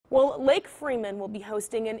Well, Lake Freeman will be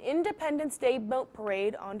hosting an Independence Day boat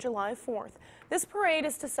parade on July 4th. This parade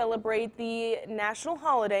is to celebrate the national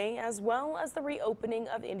holiday as well as the reopening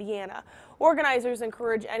of Indiana. Organizers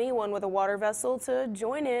encourage anyone with a water vessel to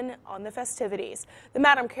join in on the festivities. The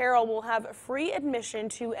Madam Carroll will have free admission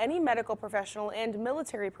to any medical professional and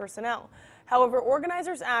military personnel. However,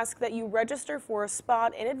 organizers ask that you register for a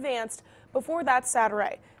spot in advance before that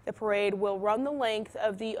Saturday. The parade will run the length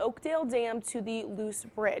of the Oakdale Dam to the Loose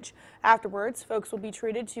Bridge. Afterwards, folks will be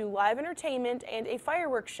treated to live entertainment and a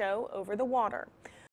fireworks show over the water.